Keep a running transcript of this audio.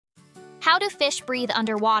How do fish breathe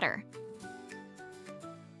underwater?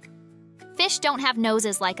 Fish don't have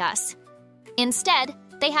noses like us. Instead,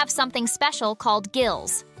 they have something special called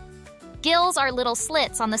gills. Gills are little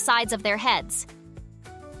slits on the sides of their heads.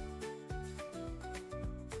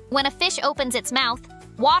 When a fish opens its mouth,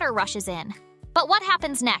 water rushes in. But what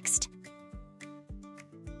happens next?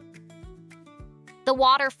 The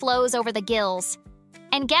water flows over the gills.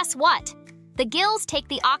 And guess what? The gills take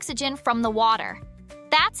the oxygen from the water.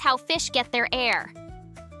 That's how fish get their air.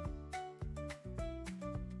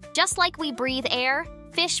 Just like we breathe air,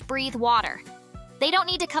 fish breathe water. They don't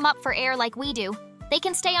need to come up for air like we do. They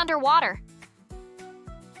can stay underwater.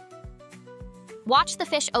 Watch the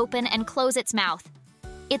fish open and close its mouth.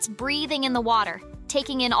 It's breathing in the water,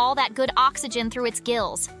 taking in all that good oxygen through its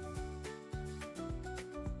gills.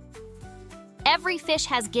 Every fish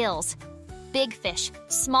has gills. Big fish,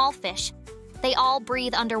 small fish. They all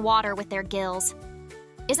breathe underwater with their gills.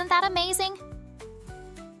 Isn't that amazing?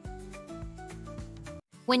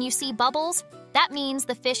 When you see bubbles, that means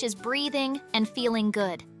the fish is breathing and feeling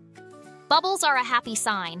good. Bubbles are a happy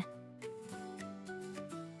sign.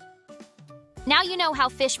 Now you know how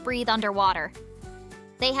fish breathe underwater.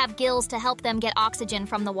 They have gills to help them get oxygen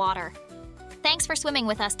from the water. Thanks for swimming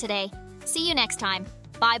with us today. See you next time.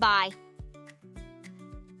 Bye-bye.